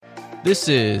This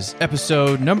is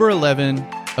episode number 11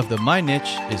 of the My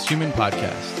Niche is Human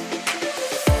podcast.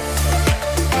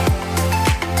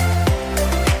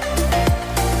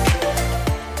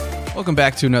 Welcome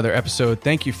back to another episode.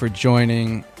 Thank you for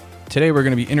joining. Today we're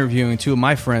going to be interviewing two of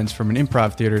my friends from an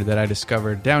improv theater that I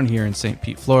discovered down here in St.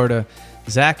 Pete, Florida,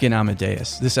 Zach and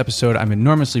Amadeus. This episode I'm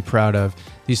enormously proud of.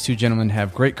 These two gentlemen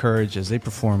have great courage as they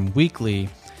perform weekly.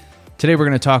 Today we're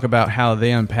going to talk about how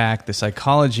they unpack the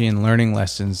psychology and learning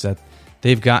lessons that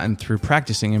they've gotten through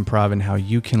practicing improv and how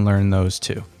you can learn those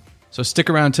too. So stick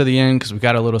around to the end because we've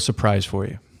got a little surprise for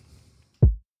you.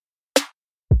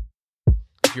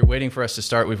 If you're waiting for us to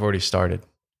start, we've already started.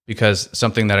 Because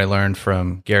something that I learned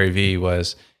from Gary Vee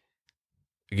was,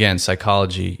 again,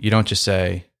 psychology. You don't just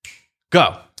say,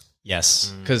 go.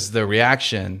 Yes. Because the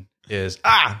reaction is,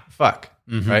 fuck,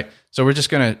 right? So we're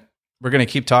going to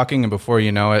keep talking, and before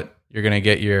you know it, you're going to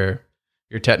get your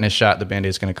tetanus shot, the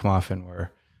Band-Aid's going to come off, and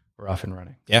we're off and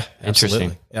running. Yeah,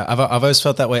 absolutely. Yeah, I've always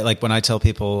felt that way. Like when I tell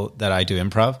people that I do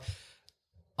improv,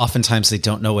 oftentimes they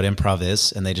don't know what improv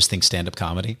is, and they just think stand-up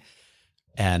comedy.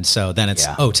 And so then it's,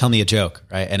 tell me a joke,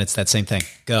 right? And it's that same thing,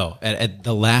 go. And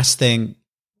the last thing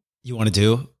you want to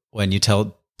do when you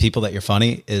tell people that you're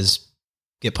funny is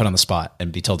get put on the spot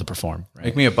and be told to perform. Right?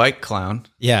 Make me a bike clown.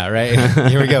 Yeah, right.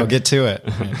 Here we go. Get to it.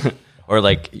 Right. Or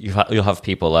like you'll have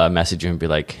people message you and be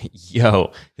like,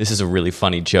 yo, this is a really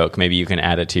funny joke. Maybe you can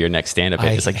add it to your next stand-up.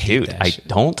 It's like, dude, I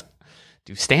don't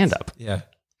do stand-up. Yeah.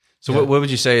 So what would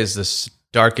you say is the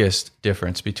starkest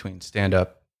difference between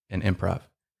stand-up and improv?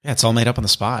 Yeah, it's all made up on the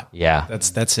spot. Yeah.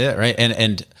 That's it, right?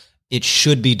 And it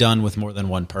should be done with more than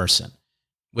one person.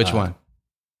 Which one?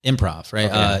 Improv, right?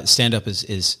 Okay. Stand-up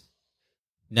is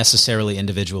necessarily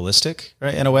individualistic,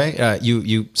 right? In a way,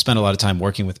 you spend a lot of time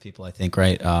working with people, I think,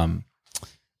 right?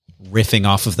 Riffing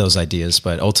off of those ideas,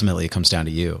 but ultimately it comes down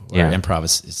to you. Where improv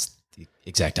is the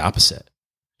exact opposite.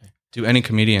 Do any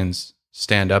comedians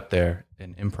stand up there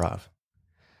in improv?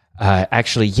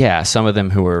 Actually, yeah. Some of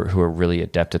them who are really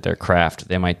adept at their craft,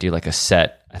 they might do like a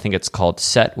set. I think it's called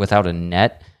set without a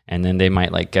net. And then they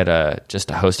might like get just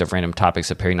a host of random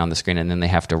topics appearing on the screen, and then they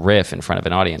have to riff in front of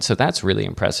an audience. So that's really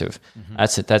impressive.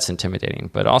 Mm-hmm. That's intimidating.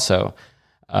 But also,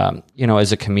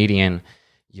 as a comedian,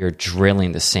 you're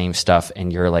drilling the same stuff,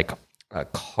 and you're like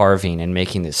carving and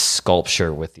making this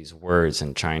sculpture with these words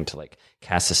and trying to like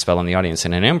cast a spell on the audience.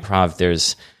 And in improv,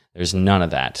 there's none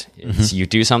of that. It's, you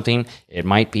do something, it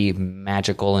might be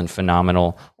magical and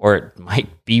phenomenal, or it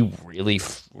might be really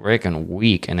freaking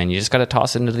weak, and then you just got to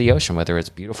toss it into the ocean, whether it's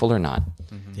beautiful or not.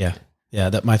 Mm-hmm. Yeah.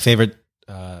 That my favorite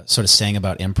sort of saying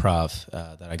about improv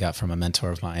that I got from a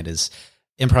mentor of mine is,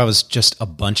 improv is just a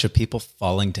bunch of people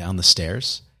falling down the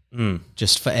stairs.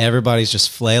 Just everybody's just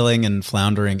flailing and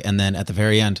floundering, and then at the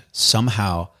very end,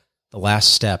 somehow the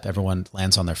last step, everyone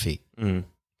lands on their feet.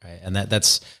 Right. And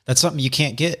that's something you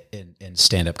can't get in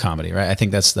stand-up comedy, right? I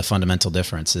think that's the fundamental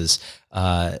difference is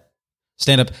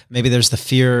stand-up, maybe there's the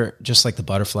fear, just like the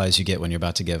butterflies you get when you're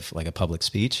about to give like a public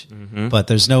speech, but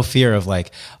there's no fear of like,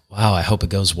 wow, I hope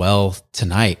it goes well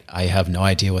tonight. I have no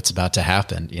idea what's about to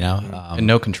happen, and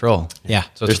no control. Yeah.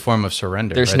 So it's a form of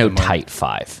surrender. There's no tight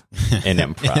five in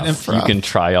improv. In improv. You can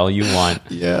try all you want.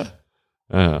 Yeah.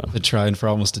 Been trying for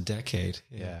almost a decade.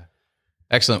 Yeah.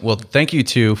 Excellent. Well, thank you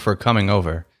two for coming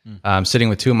over. I'm sitting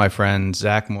with two of my friends,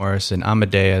 Zach Morris and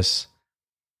Amadeus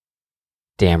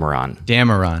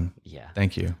Dameron. Yeah.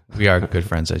 Thank you. We are good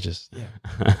friends. It's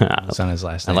on his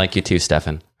last name. I like you too,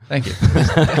 Stefan. Thank you.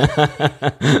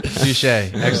 Touche.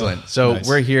 Excellent. So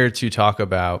We're here to talk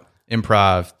about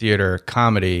improv, theater,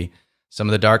 comedy, some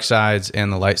of the dark sides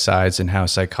and the light sides, and how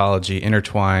psychology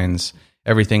intertwines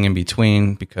everything in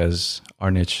between, because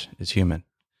our niche is human.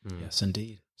 Yes,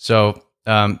 indeed. So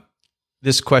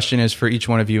this question is for each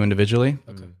one of you individually.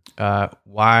 Okay.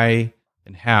 Why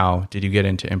and how did you get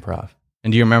into improv?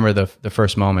 And do you remember the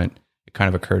first moment it kind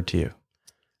of occurred to you?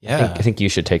 Yeah, I think you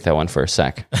should take that one for a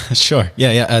sec. Sure.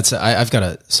 Yeah. I've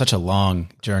got such a long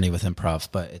journey with improv,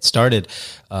 but it started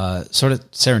sort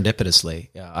of serendipitously.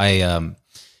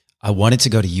 I wanted to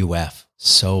go to UF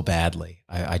so badly.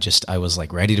 I was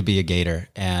like ready to be a Gator,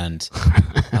 and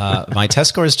my test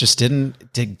scores just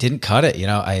didn't cut it.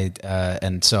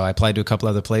 And so I applied to a couple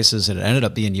other places, and it ended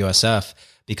up being USF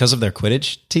because of their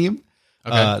Quidditch team.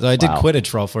 Okay. So I did Quidditch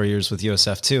for all 4 years with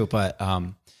USF too, but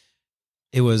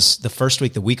it was the first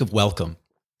week, the week of welcome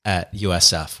at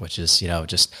USF, which is,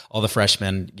 just all the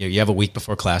freshmen, you have a week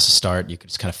before classes start. You can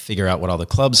just kind of figure out what all the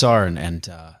clubs are and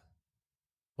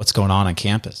what's going on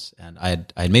campus. And I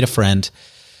had made a friend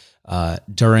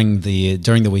during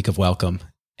the week of welcome,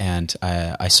 and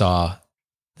I saw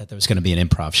that there was going to be an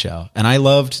improv show. And I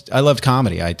loved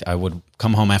comedy. I would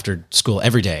come home after school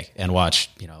every day and watch,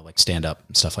 like stand up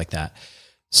and stuff like that.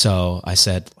 So I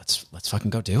said, let's fucking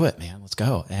go do it, man. Let's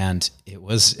go. And it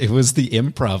was the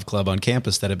improv club on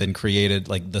campus that had been created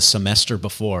like the semester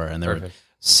before. And there were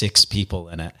 6 people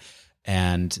in it.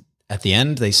 And at the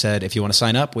end, they said, if you want to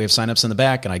sign up, we have signups in the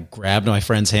back. And I grabbed my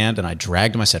friend's hand and I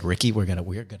dragged him. I said, Ricky, we're gonna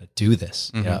do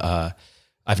this. Mm-hmm.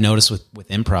 I've noticed with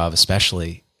improv,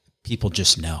 especially, people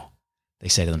just know. They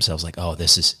say to themselves like, oh,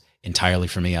 this is entirely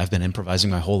for me. I've been improvising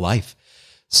my whole life.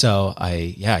 So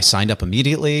I signed up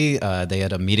immediately. They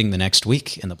had a meeting the next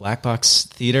week in the Black Box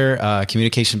Theater,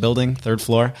 Communication Building, 3rd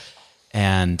floor.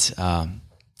 And I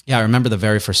remember the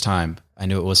very first time I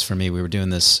knew it was for me. We were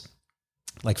doing this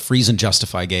like freeze and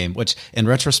justify game, which in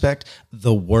retrospect,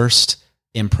 the worst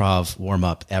improv warm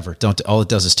up ever. All it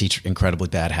does is teach incredibly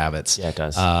bad habits. Yeah, it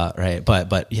does. Right.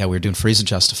 But yeah, we were doing freeze and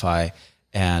justify,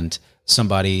 and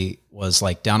somebody was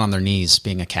like down on their knees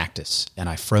being a cactus, and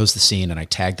I froze the scene and I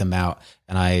tagged them out,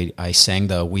 and I sang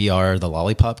the "We Are the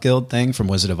Lollipop Guild" thing from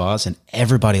Wizard of Oz, and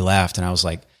everybody laughed, and I was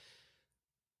like,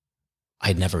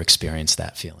 I'd never experienced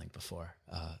that feeling before.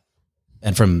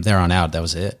 And from there on out, that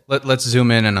was it. Let's zoom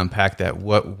in and unpack that.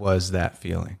 What was that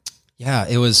feeling? Yeah,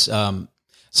 it was.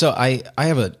 So I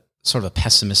have a sort of a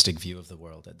pessimistic view of the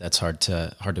world. That's hard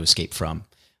to escape from.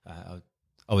 I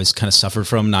always kind of suffered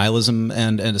from nihilism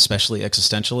and especially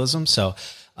existentialism. So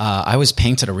I was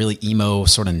painted a really emo,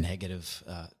 sort of negative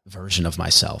version of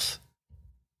myself.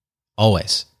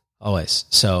 Always.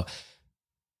 So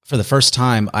for the first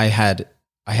time, I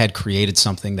had created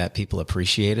something that people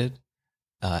appreciated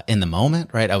in the moment.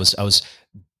 Right, I was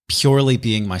purely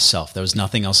being myself. There was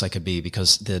nothing else I could be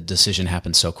because the decision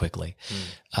happened so quickly,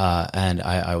 and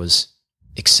I was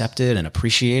accepted and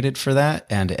appreciated for that,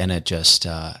 and it just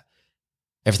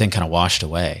everything kind of washed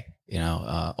away.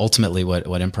 Ultimately, what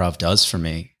improv does for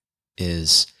me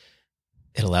is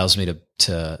it allows me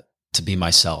to be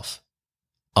myself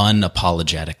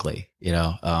unapologetically,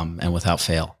 and without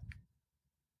fail.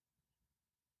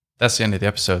 That's the end of the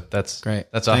episode. That's great.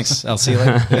 That's Thanks. awesome. I'll see you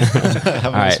later.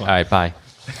 All right, bye.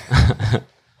 All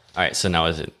right, so now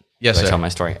is it? Yes, do I sir. tell my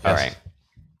story? Yes. All right.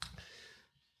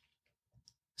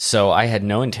 So I had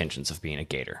no intentions of being a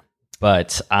gator,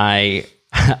 but I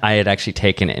had actually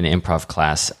taken an improv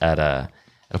class at a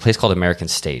place called American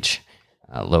Stage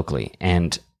locally,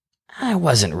 and I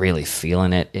wasn't really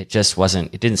feeling it. It just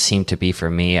wasn't. It didn't seem to be for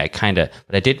me. But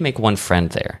I did make one friend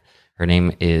there. Her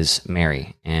name is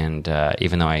Mary, and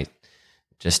even though I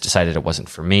just decided it wasn't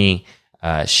for me,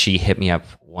 she hit me up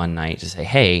one night to say,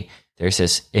 hey, there's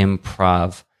this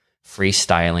improv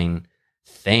freestyling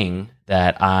thing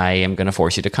that I am going to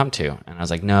force you to come to. And I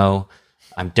was like, no,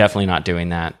 I'm definitely not doing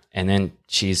that. And then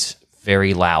she's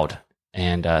very loud.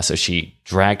 And so she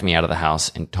dragged me out of the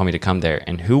house and told me to come there.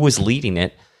 And who was leading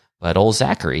it but old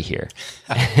Zachary here?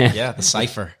 Yeah, the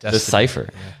Cypher. The Cypher.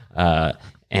 Yeah.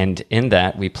 And in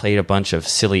that, we played a bunch of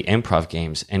silly improv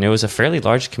games. And it was a fairly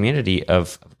large community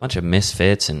of a bunch of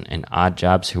misfits and odd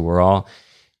jobs who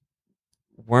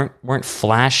weren't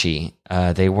flashy.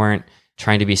 They weren't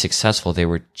trying to be successful. They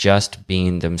were just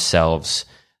being themselves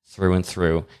through and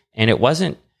through. And it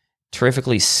wasn't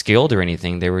terrifically skilled or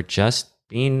anything. They were just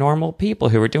being normal people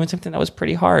who were doing something that was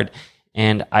pretty hard.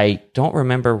 And I don't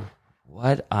remember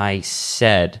what I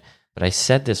said, but I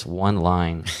said this one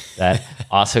line that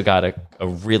also got a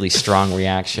really strong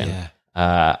reaction.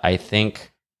 Yeah. I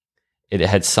think it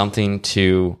had something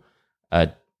to,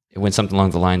 it went something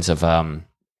along the lines of,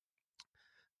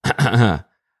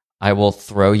 I will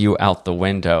throw you out the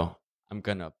window. I'm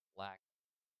going to black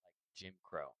like Jim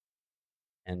Crow.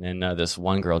 And then this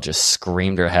one girl just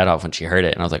screamed her head off when she heard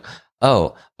it. And I was like,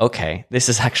 oh, okay.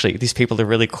 These people are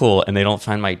really cool. And they don't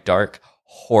find my dark,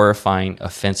 horrifying,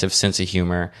 offensive sense of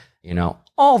humor,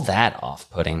 all that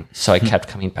off-putting. So I kept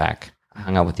coming back. I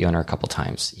hung out with the owner a couple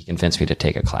times. He convinced me to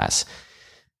take a class.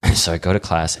 So I go to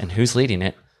class, and who's leading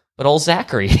it but old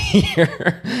Zachary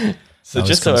here? So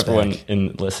just so everyone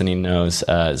in listening knows,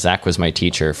 Zach was my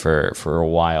teacher for a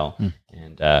while,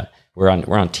 and we're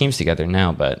on teams together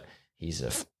now. But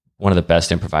he's one of the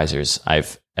best improvisers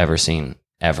I've ever seen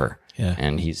ever,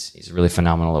 and he's really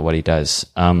phenomenal at what he does.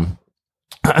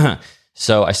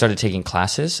 So I started taking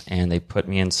classes, and they put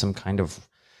me in some kind of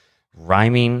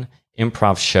rhyming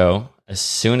improv show as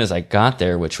soon as I got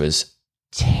there, which was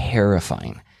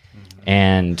terrifying.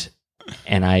 And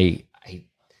I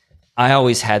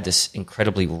always had this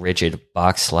incredibly rigid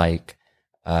box-like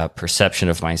perception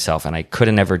of myself, and I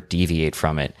couldn't ever deviate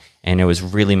from it. And it was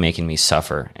really making me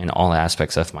suffer in all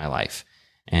aspects of my life.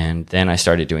 And then I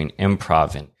started doing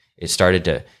improv, and it started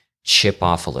to chip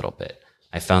off a little bit.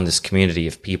 I found this community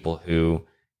of people who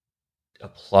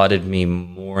applauded me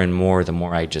more and more the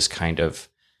more I just kind of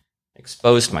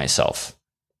exposed myself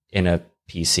in a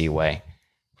PC way.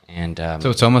 And so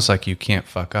it's almost like you can't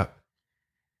fuck up.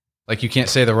 Like you can't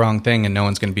say the wrong thing and no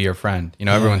one's going to be your friend. You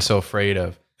know, everyone's so afraid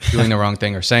of doing the wrong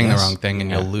thing or saying the wrong thing, and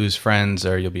you'll lose friends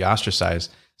or you'll be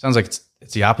ostracized. Sounds like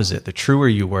it's the opposite. The truer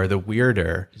you were, the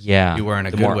weirder you were in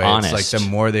a good way. Honest. It's like the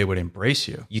more they would embrace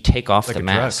you. You take off the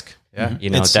mask. Yeah. You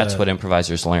know, that's what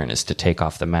improvisers learn, is to take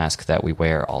off the mask that we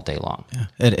wear all day long.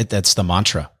 Yeah. That's the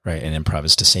mantra, right? In improv,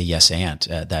 is to say yes and.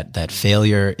 That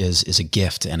failure is a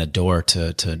gift and a door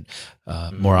to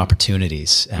more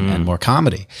opportunities and more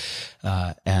comedy.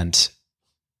 And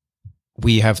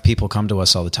we have people come to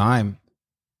us all the time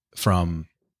from,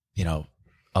 you know,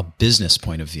 a business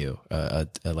point of view,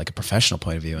 like a professional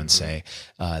point of view, and say,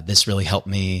 this really helped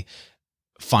me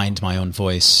find my own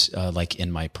voice, like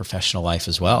in my professional life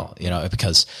as well, you know,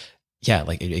 because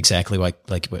like exactly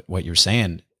like what you're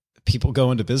saying, people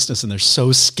go into business and they're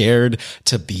so scared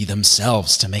to be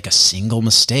themselves, to make a single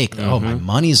mistake. Oh, my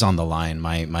money's on the line.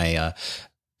 My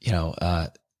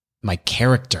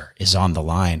character is on the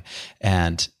line.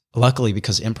 And luckily,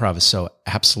 because improv is so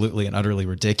absolutely and utterly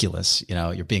ridiculous, you know,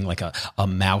 you're being like a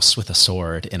mouse with a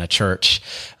sword in a church,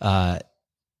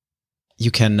 you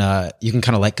can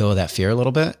kind of let go of that fear a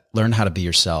little bit, learn how to be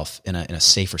yourself in a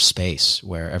safer space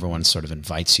where everyone sort of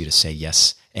invites you to say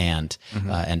yes and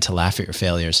to laugh at your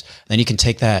failures. Then you can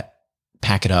take that,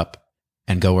 pack it up,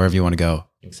 and go wherever you want to go.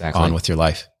 Exactly. On with your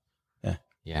life.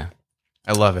 Yeah.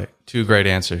 I love it. 2 great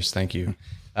answers. Thank you.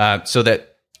 So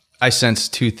that I sense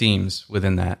 2 themes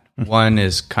within that. One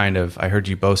is kind of, I heard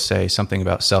you both say something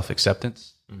about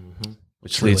self-acceptance,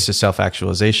 which leads to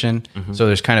self-actualization. So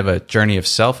there's kind of a journey of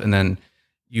self. And then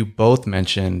you both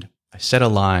mentioned, I said a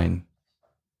line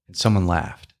and someone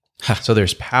laughed. So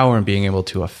there's power in being able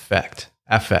to affect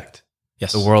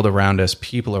the world around us,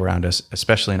 people around us,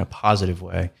 especially in a positive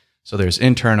way. So there's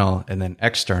internal and then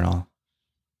external.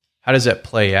 How does that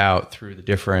play out through the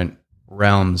different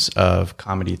realms of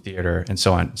comedy, theater, and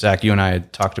so on? Zach, you and I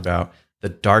had talked about the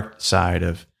dark side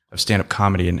of stand-up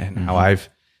comedy and how I've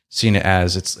seen it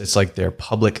as it's like their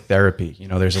public therapy. You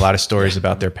know, there's a lot of stories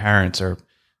about their parents or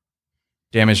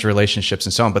damaged relationships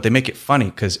and so on, but they make it funny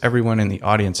because everyone in the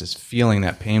audience is feeling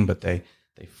that pain, but they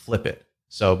flip it.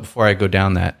 So before I go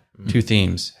down that, 2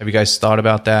 themes. Have you guys thought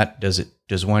about that?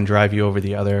 Does one drive you over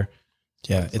the other?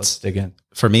 Yeah, Let's dig in.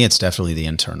 For me, it's definitely the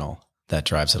internal that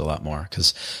drives it a lot more,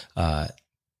 because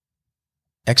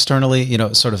externally, you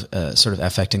know, sort of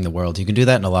affecting the world, you can do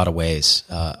that in a lot of ways.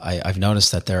 I've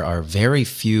noticed that there are very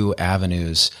few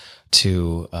avenues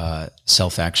to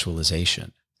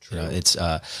self-actualization. You know, it's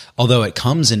although it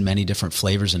comes in many different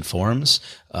flavors and forms,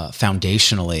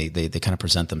 foundationally they kind of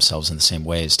present themselves in the same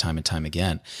ways time and time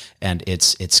again, and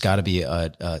it's got to be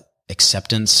a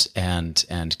acceptance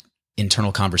and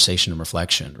internal conversation and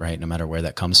reflection, right? No matter where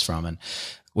that comes from. And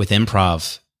with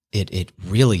improv, it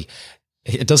really,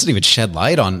 it doesn't even shed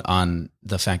light on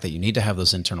the fact that you need to have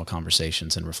those internal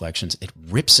conversations and reflections. It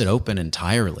rips it open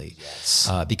entirely. Yes.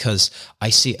 Because I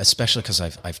see, especially because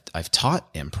I've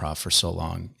taught improv for so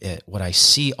long, what I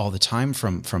see all the time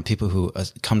from people who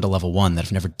come to level 1 that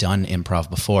have never done improv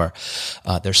before,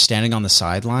 they're standing on the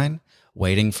sideline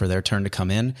waiting for their turn to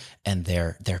come in, and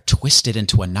they're twisted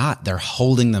into a knot. They're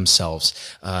holding themselves,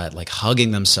 like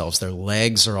hugging themselves. Their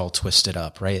legs are all twisted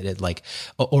up, right?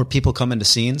 Or people come into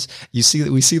scenes. We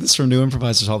see this from new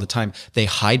improvisers all the time. They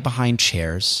hide behind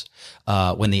chairs.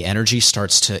 When the energy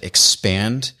starts to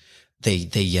expand, they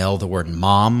yell the word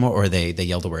mom, or they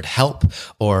yell the word help,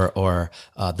 or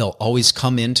they'll always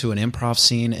come into an improv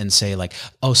scene and say like,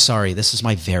 oh, sorry, this is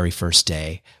my very first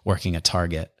day working at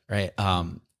Target, right?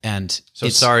 And so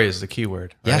sorry is the key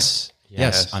word, right?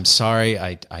 Yes. I'm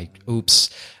sorry. Oops.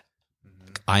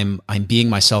 I'm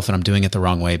being myself and I'm doing it the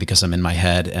wrong way because I'm in my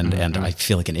head and I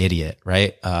feel like an idiot.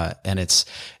 Right. And it's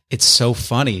so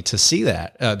funny to see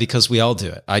that, because we all do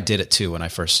it. I did it too when I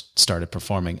first started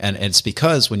performing. And it's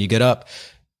because when you get up,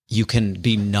 you can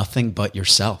be nothing but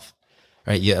yourself.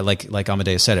 Right. Yeah. Like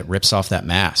Amadeus said, it rips off that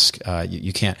mask.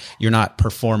 You're not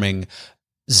performing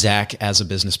Zach as a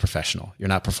business professional. You're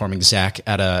not performing Zach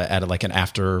at like an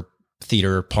after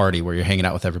theater party where you're hanging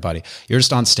out with everybody. You're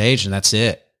just on stage and that's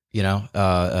it. You know,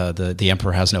 the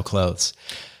emperor has no clothes.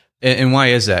 And why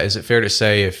is that? Is it fair to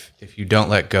say if you don't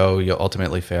let go, you'll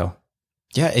ultimately fail?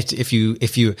 Yeah. If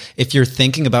you're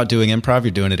thinking about doing improv,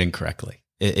 you're doing it incorrectly.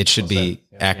 It should be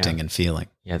acting and feeling.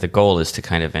 Yeah. The goal is to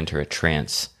kind of enter a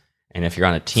trance. And if you're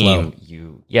on a team,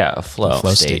 a flow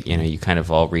state, you know, you kind of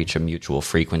all reach a mutual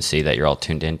frequency that you're all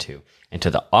tuned into. And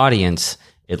to the audience,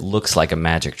 it looks like a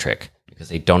magic trick because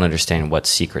they don't understand what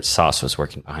secret sauce was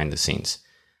working behind the scenes.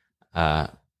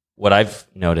 What I've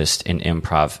noticed in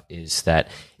improv is that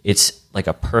it's like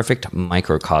a perfect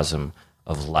microcosm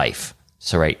of life.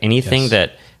 So, right, anything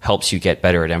that helps you get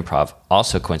better at improv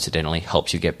also coincidentally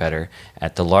helps you get better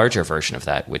at the larger version of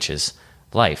that, which is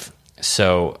life.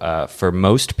 So, for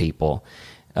most people,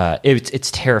 it's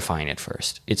terrifying at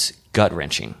first. It's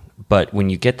gut-wrenching. But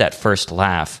when you get that first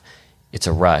laugh, it's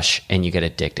a rush and you get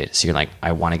addicted. So you're like,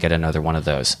 I want to get another one of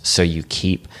those. So you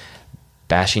keep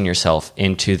bashing yourself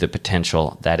into the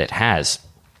potential that it has.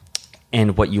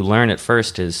 And what you learn at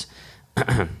first is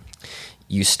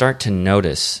you start to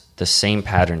notice the same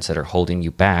patterns that are holding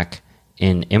you back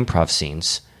in improv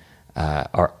scenes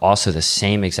are also the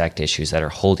same exact issues that are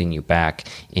holding you back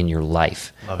in your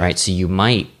life, right? So you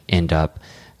might end up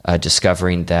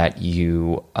discovering that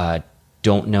you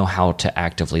don't know how to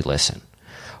actively listen,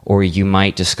 or you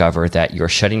might discover that you're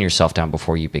shutting yourself down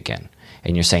before you begin,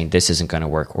 and you're saying this isn't going to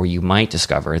work, or you might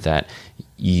discover that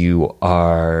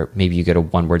maybe you get a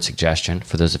one-word suggestion.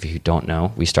 For those of you who don't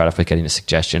know, we start off with getting a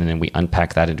suggestion, and then we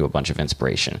unpack that into a bunch of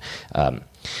inspiration.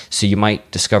 So you might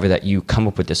discover that you come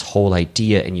up with this whole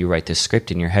idea and you write this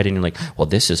script in your head and you're like, well,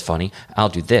 this is funny, I'll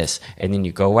do this. And then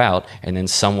you go out and then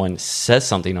someone says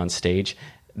something on stage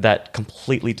that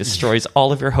completely destroys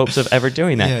all of your hopes of ever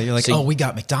doing that. Yeah, you're like, we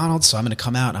got McDonald's, so I'm going to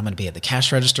come out and I'm going to be at the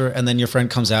cash register. And then your friend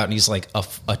comes out and he's like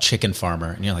a chicken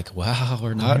farmer. And you're like, wow,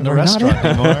 we're not in a restaurant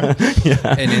anymore.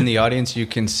 Yeah. And in the audience, you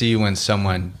can see when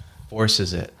someone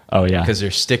forces it. Oh, yeah. Because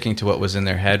they're sticking to what was in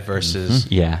their head versus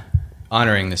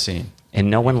honoring the scene. And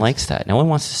no one likes that. No one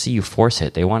wants to see you force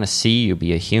it. They want to see you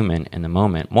be a human in the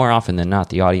moment. More often than not,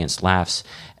 the audience laughs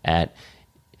at...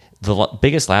 The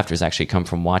biggest laughters actually come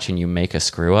from watching you make a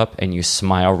screw up and you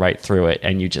smile right through it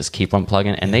and you just keep on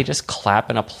plugging and they just clap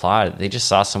and applaud. They just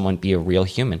saw someone be a real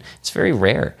human. It's very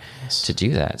rare to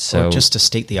do that. So or just to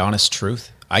state the honest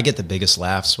truth. I get the biggest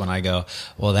laughs when I go,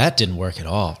 well, that didn't work at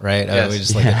all, right? Yes.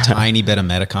 Just like a tiny bit of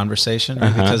meta conversation.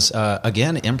 Because,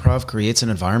 again, improv creates an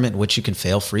environment in which you can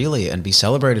fail freely and be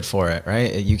celebrated for it,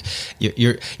 right?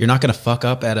 You're not going to fuck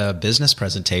up at a business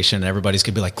presentation and everybody's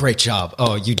going to be like, great job.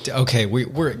 Oh,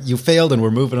 you failed and we're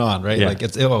moving on, right? Yeah. Like,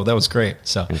 that was great.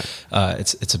 So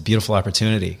it's a beautiful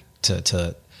opportunity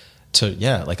to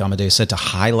like Amadeus said, to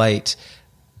highlight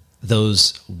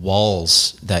those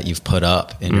walls that you've put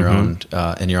up in your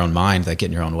own mind that get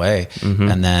in your own way,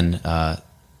 and then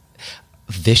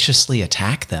viciously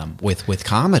attack them with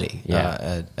comedy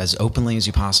as openly as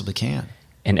you possibly can.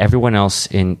 And everyone else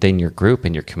in your group,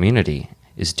 in your community,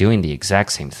 is doing the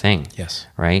exact same thing. Yes.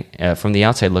 Right? From the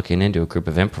outside looking into a group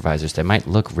of improvisers, they might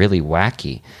look really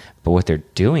wacky, but what they're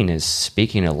doing is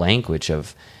speaking a language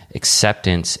of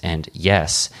acceptance and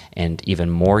yes, and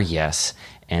even more yes.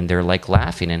 And they're like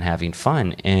laughing and having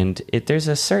fun. And there's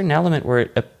a certain element where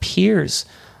it appears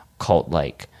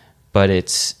cult-like, but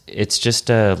it's just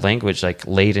a language like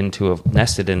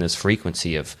nested in this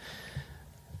frequency of,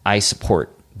 I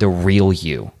support the real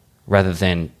you, rather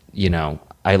than,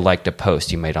 I liked a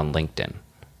post you made on LinkedIn.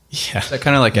 Yeah. Is that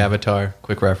kind of like Avatar?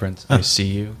 Quick reference. I see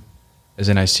you. As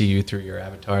in I see you through your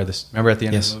avatar. Remember at the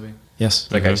end of the movie? Yes.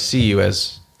 It's like I see you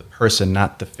as person,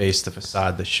 not the face, the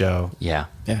facade, the show. Yeah.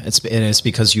 It's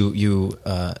because you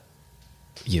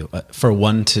for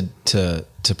one to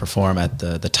perform at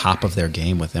the top of their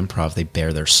game with improv, they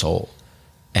bare their soul,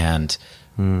 and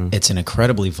it's an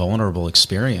incredibly vulnerable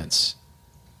experience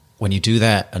when you do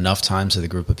that enough times with a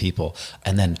group of people,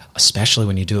 and then especially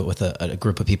when you do it with a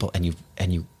group of people and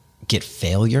you get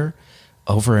failure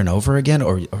over and over again,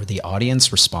 or the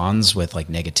audience responds with like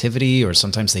negativity, or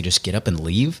sometimes they just get up and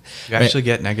leave. You actually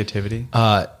get negativity?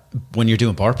 When you're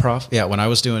doing bar prof. Yeah, when I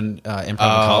was doing improv in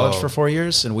college for 4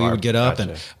 years, and we would get up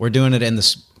and we're doing it in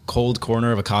this cold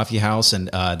corner of a coffee house, and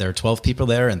there are 12 people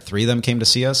there, and 3 of them came to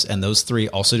see us, and those 3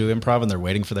 also do improv, and they're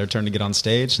waiting for their turn to get on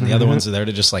stage, and the other ones are there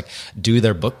to just like do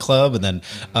their book club, and then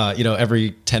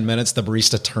every 10 minutes the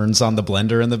barista turns on the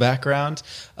blender in the background.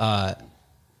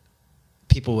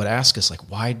 People would ask us, like,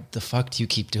 why the fuck do you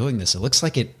keep doing this? It looks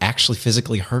like it actually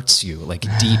physically hurts you, like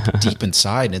deep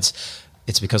inside. And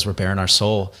it's because we're bearing our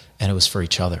soul, and it was for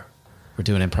each other. We're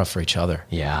doing improv for each other.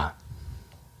 Yeah.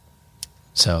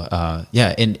 So,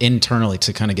 internally,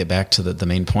 to kind of get back to the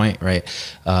main point, right?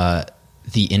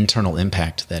 The internal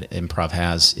impact that improv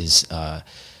has is,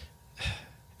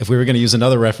 if we were going to use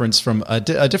another reference from a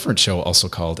different show also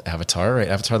called Avatar, right?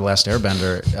 Avatar: The Last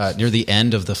Airbender, near the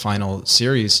end of the final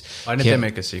series. Why didn't they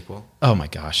make a sequel? Oh my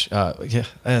gosh.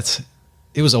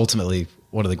 It was ultimately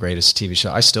one of the greatest TV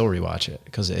shows. I still rewatch it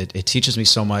because it teaches me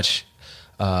so much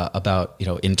about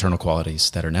internal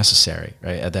qualities that are necessary,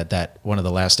 right? That one of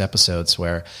the last episodes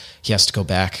where he has to go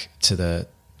back to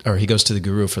he goes to the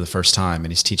guru for the first time,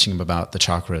 and he's teaching him about the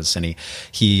chakras, and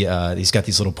he's got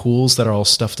these little pools that are all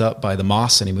stuffed up by the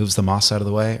moss, and he moves the moss out of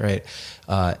the way, right?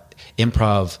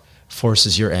 Improv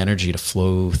forces your energy to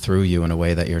flow through you in a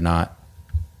way that you're not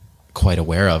quite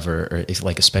aware of, or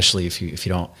especially if you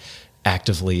don't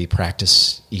actively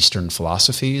practice Eastern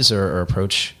philosophies or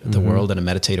approach the world in a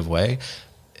meditative way.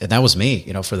 And that was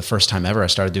me, for the first time ever. I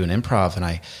started doing improv, and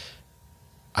I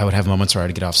would have moments where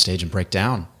I'd get off stage and break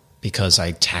down because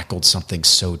I tackled something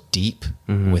so deep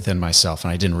within myself,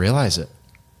 and I didn't realize it.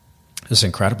 It was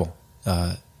incredible.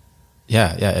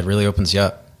 It really opens you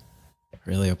up. It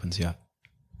really opens you up.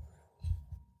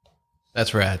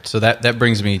 That's rad. So that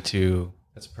brings me to,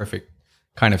 that's a perfect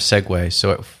kind of segue.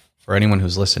 So for anyone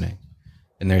who's listening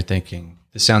and they're thinking,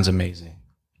 this sounds amazing.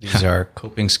 These are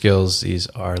coping skills. These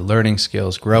are learning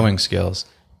skills, growing skills.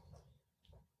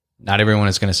 Not everyone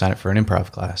is going to sign up for an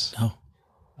improv class.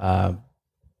 No.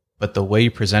 But the way you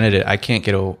presented it, I can't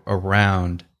get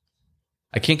around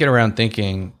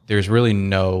thinking there's really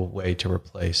no way to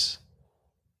replace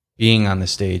being on the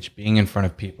stage, being in front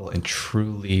of people, and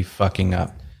truly fucking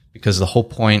up. Because the whole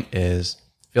point is,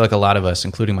 I feel like a lot of us,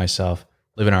 including myself,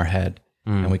 live in our head,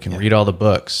 and we can read all the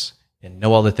books and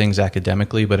know all the things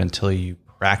academically, but until you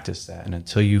practice that and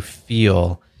until you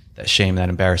feel that shame, that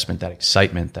embarrassment, that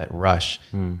excitement, that rush,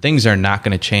 things are not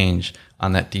going to change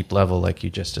on that deep level like you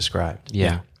just described.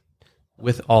 Yeah.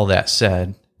 With all that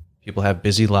said, people have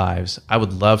busy lives. I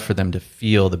would love for them to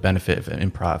feel the benefit of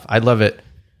improv. I love it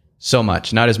so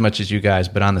much, not as much as you guys,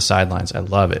 but on the sidelines, I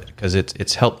love it because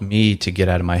it's helped me to get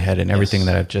out of my head and everything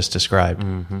that I've just described.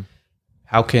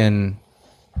 How can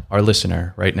our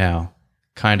listener right now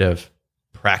kind of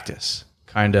practice,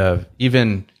 kind of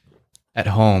even at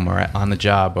home or on the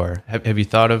job, or have you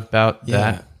thought about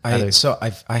that?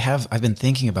 I've been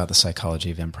thinking about the psychology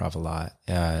of improv a lot,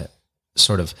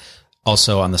 sort of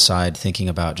also on the side thinking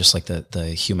about just like the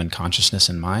human consciousness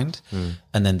and mind,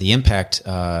 and then the impact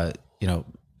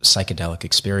psychedelic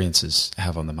experiences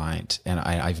have on the mind. And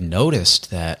I've noticed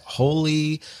that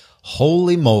holy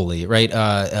moly, right?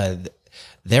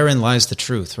 Therein lies the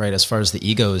truth, right? As far as the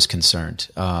ego is concerned,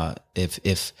 if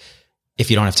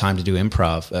you don't have time to do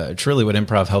improv, truly what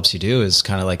improv helps you do is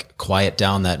kind of like quiet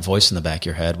down that voice in the back of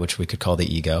your head, which we could call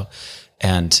the ego.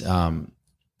 And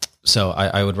so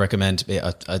I would recommend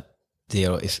a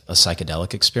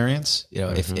psychedelic experience.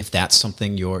 If that's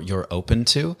something you're open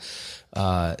to.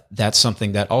 That's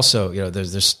something that also,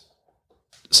 there's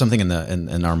something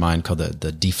in our mind called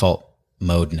the default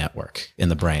mode network in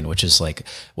the brain, which is like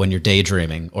when you're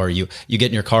daydreaming or you get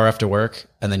in your car after work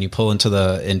and then you pull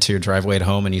into your driveway at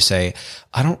home and you say,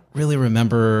 I don't really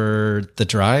remember the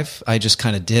drive. I just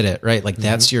kind of did it, right? Like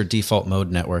that's your default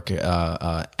mode network,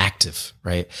 active,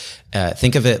 right?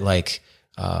 Think of it like,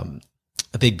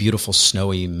 a big, beautiful,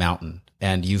 snowy mountain,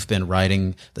 and you've been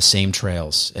riding the same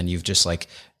trails and you've just like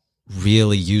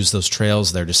really use those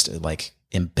trails. They're just like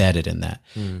embedded in that.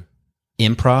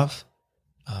 Improv,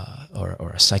 or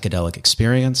a psychedelic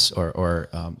experience, or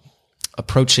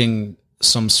approaching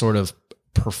some sort of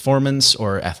performance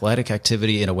or athletic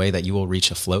activity in a way that you will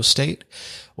reach a flow state.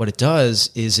 What it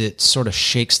does is it sort of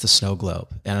shakes the snow globe,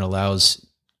 and it allows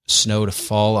snow to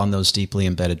fall on those deeply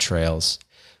embedded trails,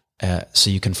 so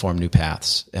you can form new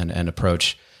paths and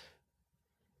approach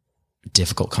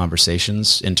difficult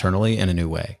conversations internally in a new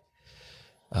way.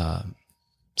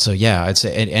 So yeah, I'd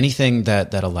say anything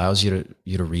that allows you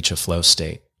to reach a flow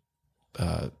state,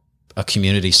 a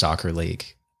community soccer league,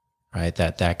 right?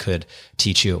 That could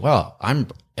teach you, well, I'm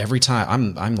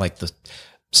like the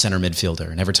center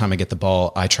midfielder, and every time I get the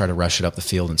ball, I try to rush it up the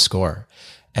field and score.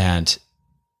 And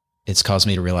it's caused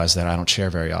me to realize that I don't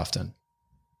share very often.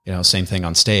 Same thing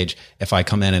on stage. If I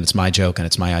come in and it's my joke and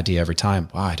it's my idea every time,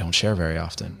 I don't share very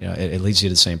often. It leads you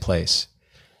to the same place.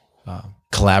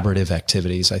 Collaborative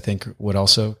activities, I think, would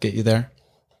also get you there.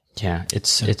 Yeah,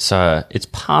 it's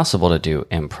possible to do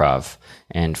improv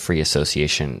and free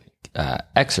association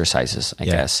exercises, I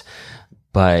guess,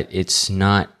 but it's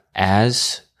not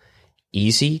as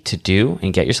easy to do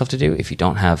and get yourself to do if you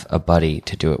don't have a buddy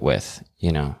to do it with.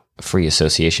 Free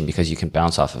association, because you can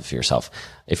bounce off of yourself.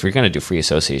 If you're going to do free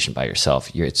association by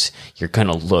yourself, you're going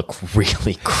to look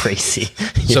really crazy.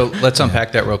 So let's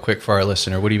unpack that real quick for our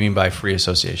listener. What do you mean by free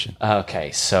association?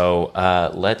 Okay, so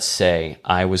let's say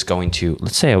I was going to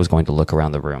look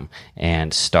around the room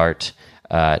and start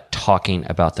talking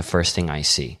about the first thing I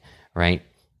see, right?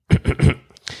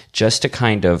 Just to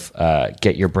kind of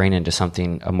get your brain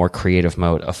into a more creative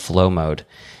mode, a flow mode.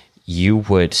 you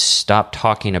would stop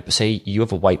talking about, say you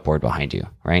have a whiteboard behind you,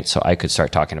 right? So I could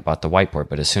start talking about the whiteboard,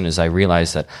 but as soon as I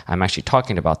realized that I'm actually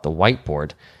talking about the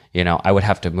whiteboard, I would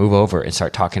have to move over and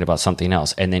start talking about something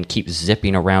else and then keep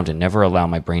zipping around and never allow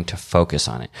my brain to focus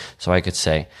on it. So I could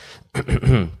say,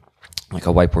 like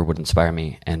a whiteboard would inspire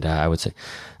me. And I would say,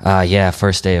 yeah,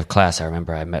 first day of class, I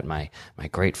remember I met my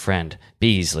great friend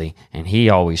Beasley, and he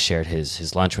always shared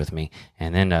his lunch with me.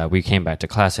 And then we came back to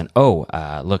class, and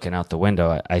looking out the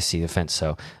window, I see the fence.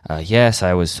 So yes,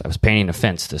 I was painting a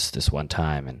fence this one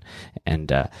time.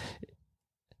 And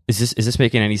is this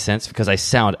making any sense? Because I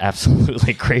sound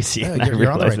absolutely crazy. Yeah, and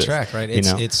you're on the right track, right?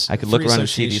 I could look around and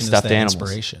see these stuffed animals.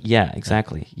 Inspiration. Yeah,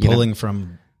 exactly. Pulling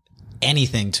from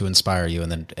anything to inspire you,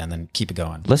 and then keep it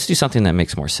going. Let's do something that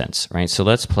makes more sense, right? So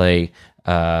let's play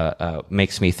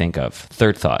makes me think of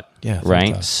third thought. Yeah,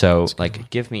 right. Thought. So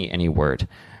give me any word,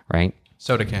 right?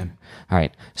 Soda can. All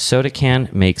right. Soda can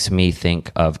makes me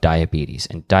think of diabetes,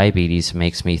 and diabetes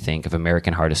makes me think of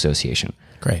American Heart Association.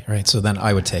 Great. Right. So then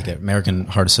I would take it. American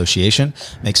Heart Association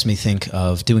makes me think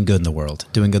of doing good in the world.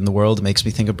 Doing good in the world makes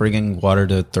me think of bringing water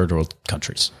to third world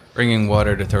countries. Bringing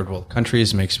water to third world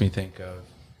countries makes me think of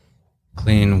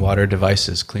clean water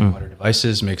devices. Clean water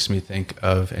devices makes me think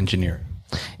of engineering.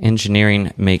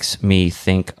 Engineering makes me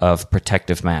think of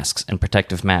protective masks, and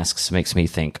protective masks makes me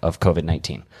think of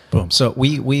COVID-19. Boom. So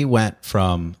we went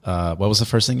from, what was the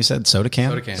first thing you said? Soda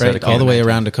can? Soda can. Right? Soda can. All the way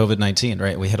around to COVID-19,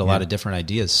 right? We had a lot of different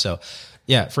ideas. So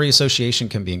yeah, free association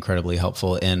can be incredibly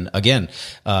helpful. And again,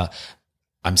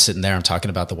 I'm sitting there, I'm talking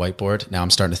about the whiteboard. Now I'm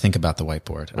starting to think about the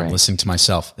whiteboard. I'm listening to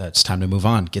myself. It's time to move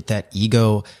on. Get that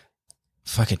ego.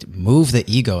 Fuck it. Move the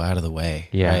ego out of the way.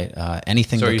 Yeah. Right.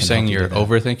 Anything. So that are you can saying help you're do that.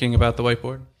 overthinking about the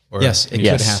whiteboard? Or? Yes, it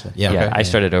could happen. Yeah. Yeah. Okay. I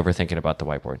started overthinking about the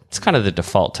whiteboard. It's kind of the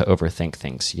default to overthink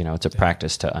things. It's a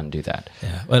practice to undo that.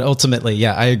 Yeah. But ultimately,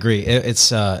 yeah, I agree. It's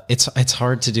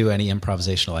hard to do any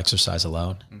improvisational exercise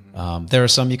alone. There are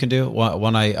some you can do.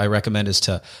 One I recommend is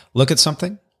to look at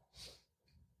something.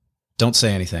 Don't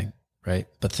say anything, right?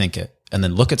 But think it. And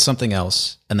then look at something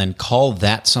else, and then call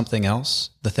that something else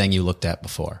the thing you looked at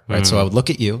before, right? So I would look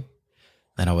at you,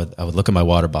 and I would look at my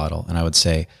water bottle, and I would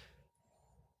say,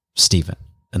 Stephen.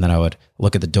 And then I would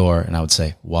look at the door, and I would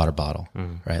say, water bottle,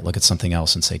 right? Look at something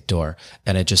else and say, door.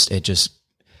 And it just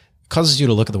causes you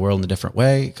to look at the world in a different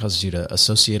way. It causes you to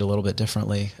associate a little bit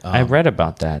differently. I read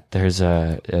about that. There's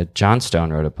a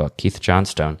Johnstone wrote a book, Keith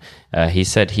Johnstone. He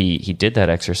said he did that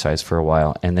exercise for a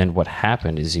while, and then what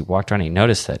happened is he walked around and he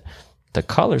noticed that the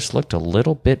colors looked a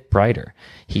little bit brighter.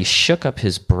 He shook up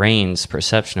his brain's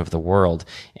perception of the world,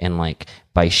 and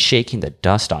by shaking the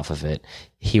dust off of it,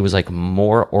 he was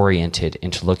more oriented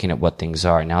into looking at what things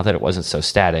are now that it wasn't so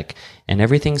static, and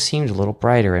everything seemed a little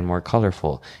brighter and more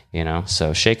colorful,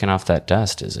 So shaking off that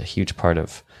dust is a huge part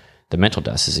of the mental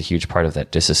dust is a huge part of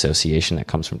that disassociation that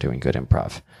comes from doing good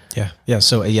improv. Yeah. Yeah.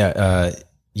 So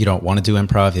you don't want to do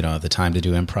improv. You don't have the time to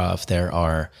do improv. There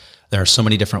are so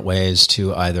many different ways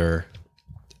to either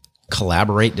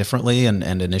collaborate differently and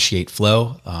initiate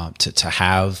flow, to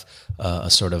have a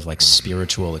sort of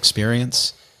spiritual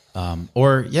experience,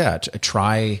 or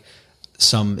try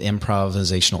some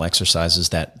improvisational exercises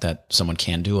that someone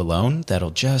can do alone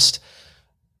that'll just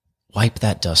wipe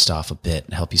that dust off a bit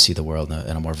and help you see the world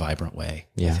in a more vibrant way.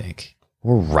 Yeah. I think.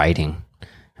 Or writing.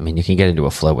 I mean, you can get into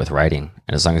a flow with writing,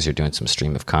 and as long as you're doing some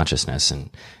stream of consciousness and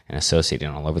associating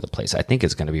all over the place, I think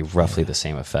it's going to be roughly the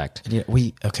same effect. Yeah,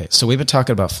 so we've been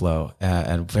talking about flow,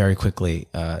 and very quickly,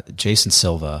 Jason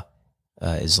Silva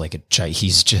is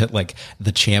he's just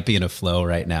the champion of flow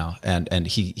right now, and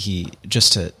he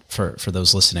just for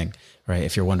those listening, right?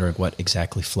 If you're wondering what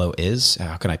exactly flow is,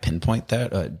 how can I pinpoint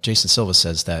that? Jason Silva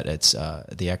says that it's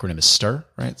the acronym is STIR,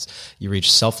 right? You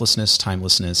reach selflessness,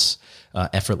 timelessness,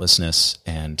 effortlessness,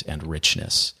 and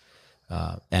richness.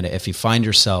 And if you find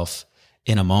yourself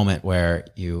in a moment where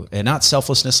and not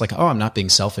selflessness, I'm not being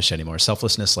selfish anymore.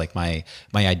 Selflessness, my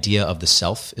idea of the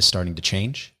self is starting to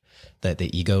change, that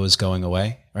the ego is going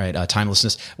away, right?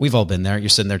 Timelessness. We've all been there. You're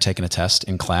sitting there taking a test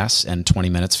in class, and 20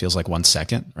 minutes feels like 1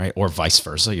 second, right? Or vice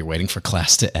versa. You're waiting for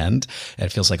class to end, and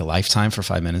it feels like a lifetime for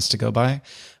 5 minutes to go by.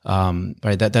 Right.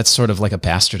 That's sort of like a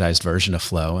bastardized version of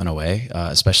flow in a way,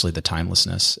 especially the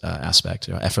timelessness aspect,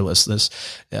 effortlessness.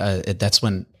 That's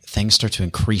when things start to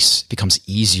increase. It becomes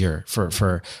easier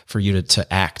for you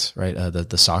to act, right?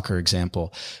 The soccer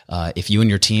example. If you and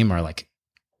your team are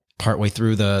partway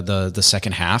through the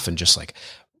second half and just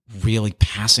really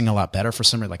passing a lot better for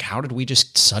some reason, how did we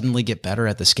just suddenly get better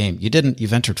at this game?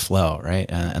 You've entered flow, right?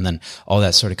 And then all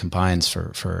that sort of combines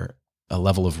for a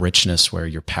level of richness where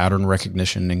your pattern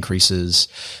recognition increases,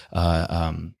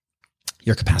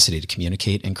 your capacity to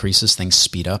communicate increases, things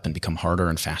speed up and become harder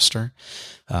and faster.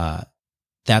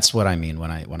 That's what I mean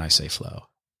when I say flow.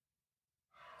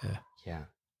 Yeah.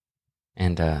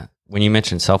 And when you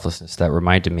mentioned selflessness, that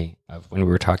reminded me of when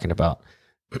we were talking about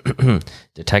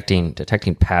detecting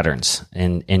patterns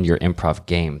in your improv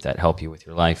game that help you with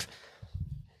your life.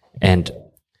 And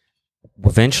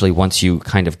eventually, once you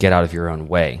kind of get out of your own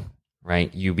way,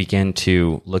 right, you begin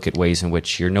to look at ways in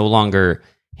which you're no longer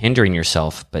hindering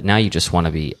yourself, but now you just want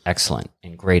to be excellent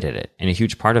and great at it. And a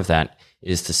huge part of that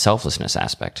is the selflessness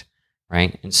aspect,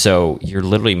 right? And so you're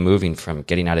literally moving from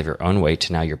getting out of your own way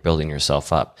to now you're building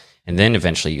yourself up. And then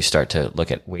eventually you start to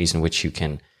look at ways in which you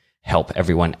can help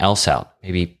everyone else out.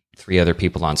 Maybe 3 other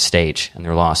people on stage and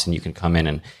they're lost and you can come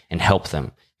in and help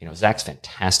them. You know, Zach's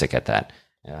fantastic at that.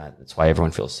 That's why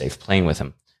everyone feels safe playing with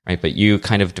him, right? But you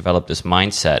kind of develop this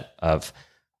mindset of,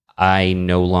 I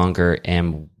no longer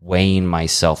am weighing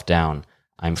myself down.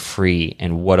 I'm free.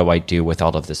 And what do I do with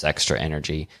all of this extra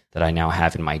energy that I now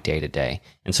have in my day to day?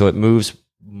 And so it moves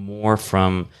more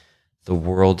from the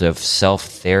world of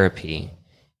self-therapy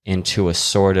into a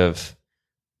sort of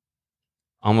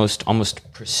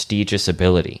almost prestigious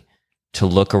ability to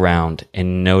look around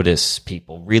and notice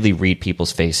people, really read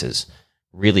people's faces,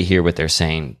 really hear what they're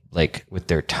saying, like with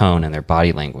their tone and their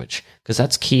body language, because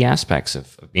that's key aspects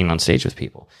of being on stage with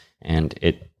people. And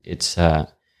it's a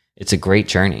great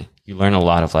journey. You learn a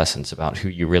lot of lessons about who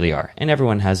you really are. And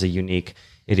everyone has a unique,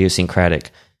 idiosyncratic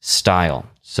style.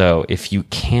 So if you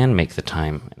can make the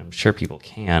time, and I'm sure people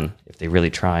can if they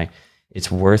really try,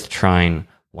 it's worth trying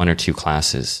 1 or 2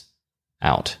 classes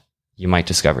out. You might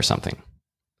discover something.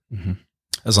 Mm-hmm.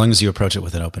 As long as you approach it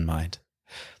with an open mind.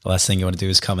 The last thing you want to do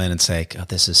is come in and say, God,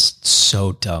 this is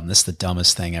so dumb. This is the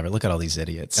dumbest thing ever. Look at all these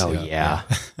idiots. Oh, yeah.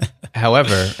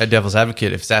 However, a devil's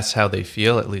advocate, if that's how they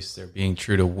feel, at least they're being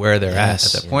true to where they're at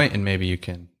that point, and maybe you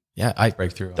can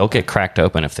break through. They'll get cracked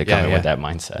open if they come in with that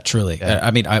mindset. Truly. Yeah.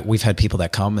 I mean, we've had people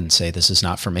that come and say, this is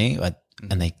not for me,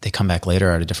 and they come back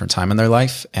later at a different time in their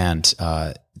life, and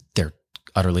they're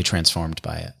utterly transformed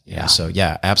by it. Yeah. So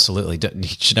yeah, absolutely. You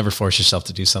should never force yourself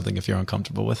to do something if you're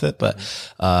uncomfortable with it, but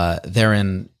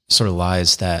therein sort of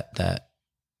lies that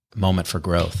moment for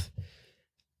growth.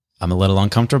 I'm a little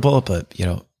uncomfortable, but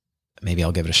maybe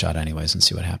I'll give it a shot anyways and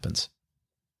see what happens.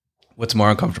 What's more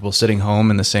uncomfortable, sitting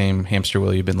home in the same hamster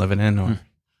wheel you've been living in, or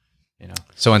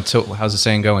so how's the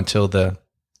saying go? Until the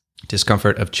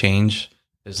discomfort of change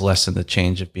is less than the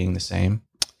change of being the same.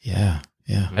 Yeah.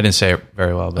 Yeah. I didn't say it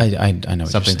very well, but I know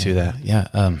something to that. Yeah.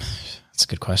 That's a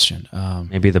good question.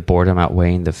 Maybe the boredom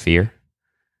outweighing the fear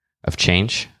of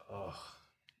change. Oh,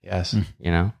 yes.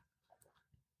 I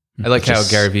like how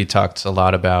Gary Vee talks a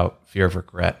lot about fear of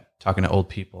regret, talking to old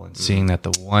people and seeing that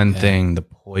the one thing, the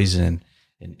poison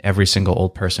in every single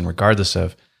old person, regardless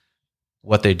of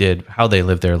what they did, how they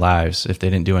lived their lives, if they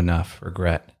didn't do enough,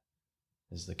 regret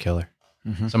is the killer.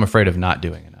 Mm-hmm. So I'm afraid of not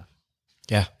doing enough.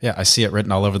 Yeah. Yeah. I see it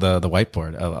written all over the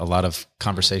whiteboard. A lot of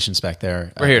conversations back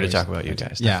there. We're here to talk about you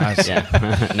guys. Yeah.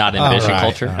 Not ambition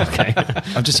culture. Okay.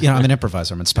 I'm just, I'm an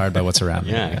improviser. I'm inspired by what's around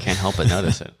me. Yeah. I can't help but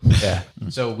notice it. Yeah.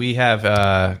 So we have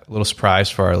a little surprise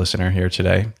for our listener here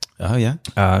today. Oh yeah.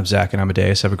 Zach and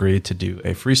Amadeus have agreed to do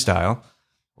a freestyle,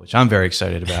 which I'm very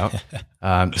excited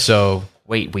about. So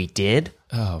wait, we did?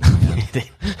 Oh man.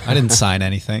 I didn't sign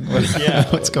anything.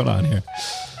 What's going on here?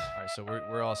 So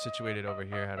we're all situated over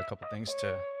here. Had a couple things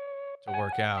to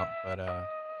work out, but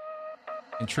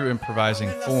in true improvising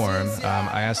form,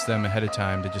 I asked them ahead of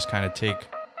time to just kind of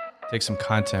take some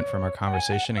content from our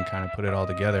conversation and kind of put it all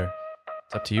together.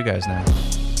 It's up to you guys now.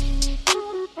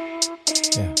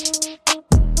 Yeah.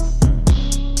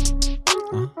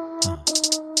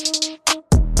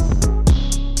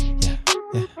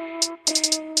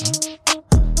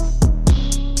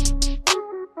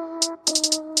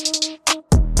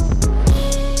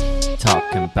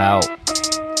 Talking about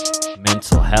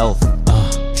mental health.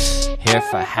 Here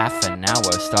for half an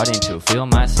hour, starting to feel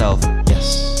myself.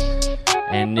 Yes.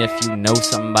 And if you know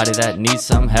somebody that needs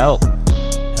some help,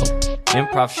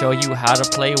 improv show you how to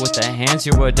play with the hands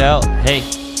you were dealt. Hey,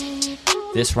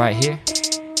 this right here,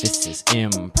 this is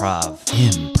improv.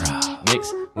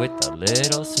 Mixed with a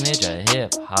little smidge of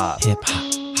hip hop.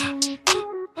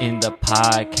 In the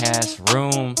podcast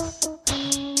room.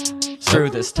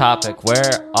 Through this topic,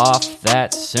 we're off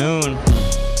that soon.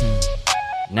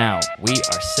 Now we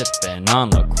are sipping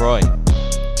on LaCroix.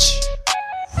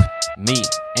 Me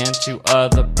and 2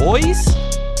 other boys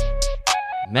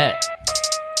met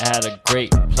at a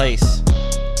great place.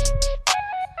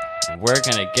 And we're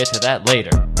gonna get to that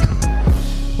later.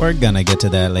 We're gonna get to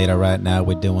that later. Right now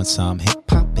we're doing some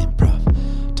hip-hop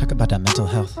improv. Talk about that mental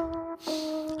health.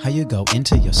 how you go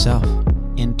into yourself.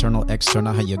 Internal,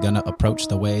 external, how you're gonna approach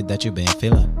the way that you've been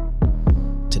feeling.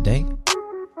 Today,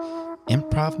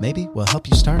 improv maybe will help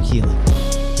you start healing.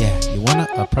 Yeah, you wanna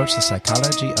approach the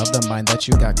psychology of the mind that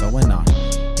you got going on.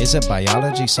 Is it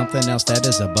biology, something else that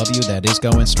is above you that is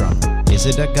going strong? Is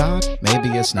it a god? Maybe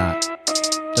it's not.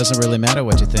 Doesn't really matter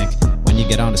what you think. When you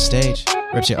get on the stage,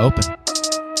 rips you open,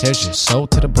 tears your soul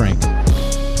to the brink.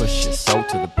 Push your soul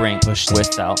to the brink Push it.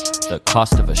 without the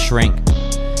cost of a shrink.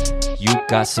 You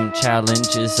got some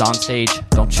challenges on stage,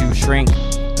 don't you shrink.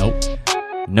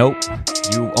 Nope,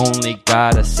 you only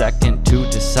got a second to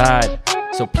decide.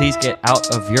 So please get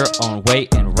out of your own way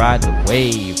and ride the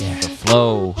wave, the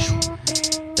flow.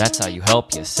 That's how you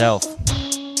help yourself.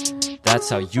 That's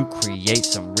how you create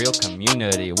some real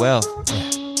community wealth.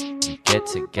 You get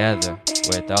together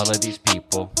with all of these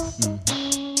people.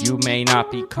 You may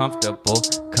not be comfortable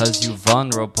cause you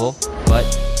vulnerable, but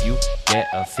you get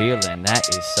a feeling that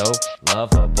is so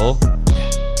lovable.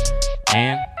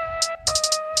 And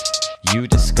you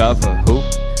discover who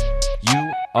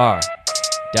you are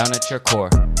down at your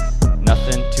core.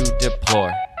 Nothing to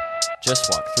deplore. Just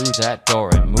walk through that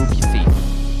door and move your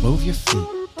feet. Move your feet.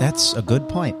 That's a good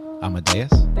point,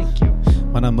 Amadeus. Thank you.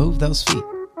 When I move those feet,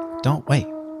 don't wait.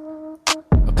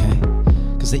 Okay?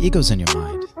 Because the ego's in your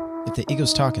mind. If the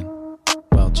ego's talking,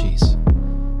 well, geez,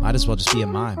 might as well just be a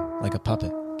mime, like a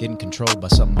puppet, getting controlled by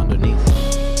something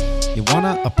underneath. You want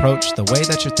to approach the way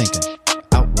that you're thinking,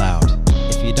 out loud.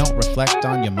 If you don't reflect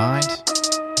on your mind,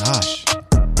 gosh,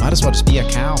 might as well just be a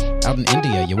cow out in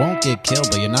India. You won't get killed,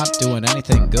 but you're not doing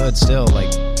anything good still.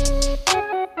 Like,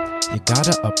 you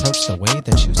gotta approach the way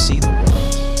that you see the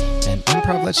world. And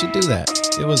improv lets you do that.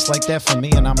 It was like that for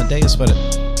me and Amadeus, but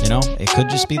it could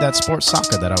just be that sports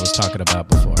soccer that I was talking about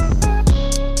before.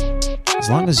 As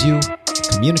long as you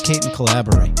communicate and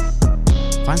collaborate,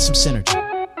 find some synergy,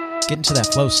 get into that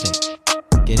flow state,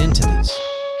 get into these.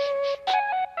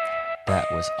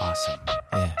 That was awesome.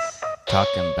 Yeah.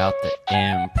 Talking about the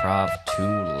improv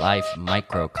to life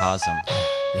microcosm.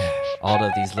 Yeah. All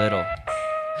of these little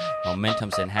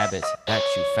momentums and habits that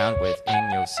you found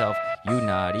within yourself. You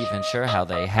not even sure how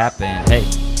they happened. Hey,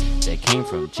 they came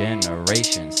from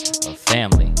generations of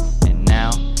family. And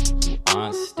now you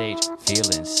on stage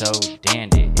feeling so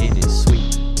dandy. It is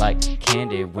sweet like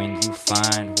candy when you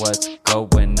find what's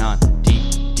going on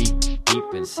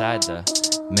deep inside the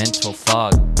mental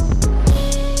fog.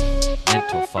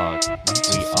 Mental fog.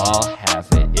 We all have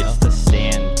it. It's the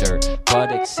standard.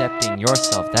 But accepting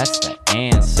yourself, that's the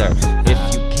answer.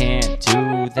 If you can't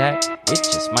do that, it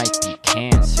just might be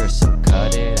cancer. So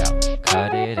cut it out.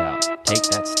 Cut it out. Take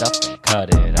that stuff and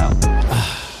cut it out.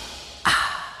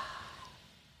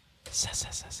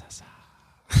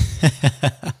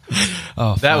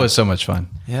 Oh, That was so much fun.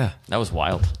 yeah. That was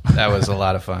wild. That was a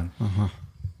lot of fun.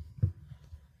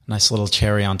 Nice little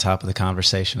cherry on top of the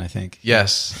conversation, I think.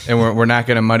 Yes, and we're not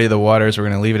going to muddy the waters. We're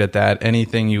going to leave it at that.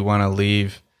 Anything you want to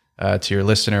leave to your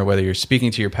listener, whether you're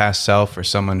speaking to your past self or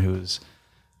someone who's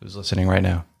listening right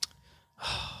now?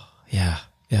 Yeah.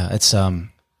 It's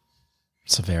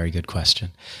a very good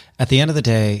question. At the end of the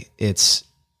day,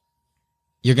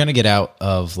 you're going to get out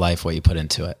of life what you put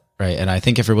into it, right? And I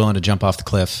think if you're willing to jump off the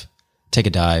cliff, take a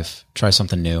dive, try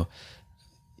something new,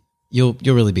 you'll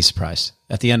really be surprised.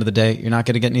 At the end of the day, you're not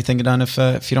going to get anything done if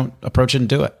you don't approach it and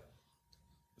do it.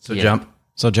 So Yeah. jump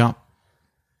So jump.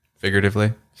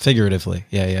 figuratively. Figuratively.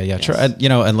 Yeah. Yes. Try,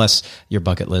 unless your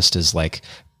bucket list is like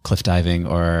cliff diving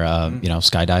or,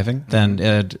 skydiving, then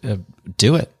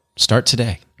do it. Start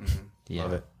today. Yeah.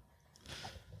 Love it.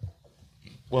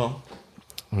 Well,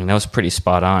 I mean, that was pretty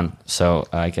spot on. So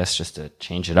I guess just to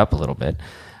change it up a little bit,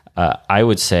 I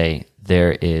would say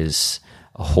there is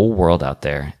a whole world out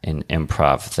there in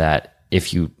improv that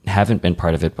if you haven't been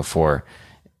part of it before,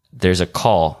 there's a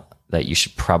call that you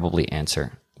should probably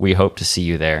answer. We hope to see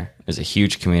you there. There's a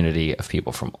huge community of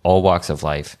people from all walks of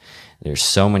life. There's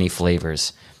so many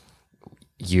flavors.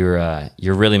 You're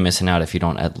really missing out if you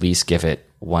don't at least give it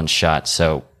one shot.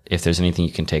 So if there's anything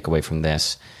you can take away from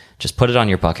this, just put it on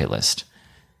your bucket list.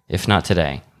 If not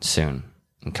today, soon,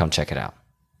 and come check it out.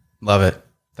 Love it.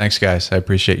 Thanks, guys. I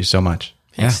appreciate you so much.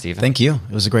 Thanks, Steven. Thank you.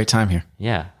 It was a great time here.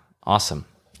 Yeah, awesome.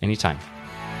 Anytime.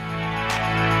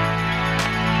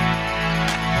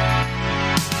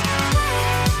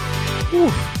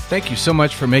 Thank you so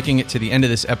much for making it to the end of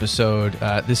this episode.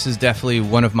 This is definitely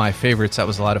one of my favorites. That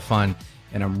was a lot of fun,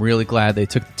 and I'm really glad they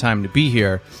took the time to be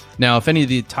here. Now, if any of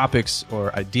the topics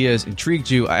or ideas intrigued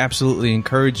you, I absolutely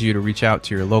encourage you to reach out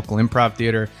to your local improv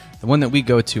theater. The one that we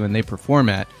go to and they perform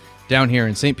at down here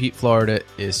in St. Pete, Florida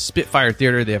is Spitfire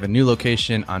Theater. They have a new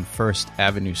location on 1st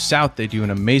Avenue South. They do an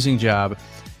amazing job.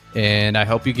 and I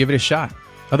hope you give it a shot.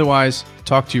 Otherwise,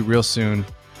 talk to you real soon.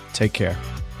 Take care.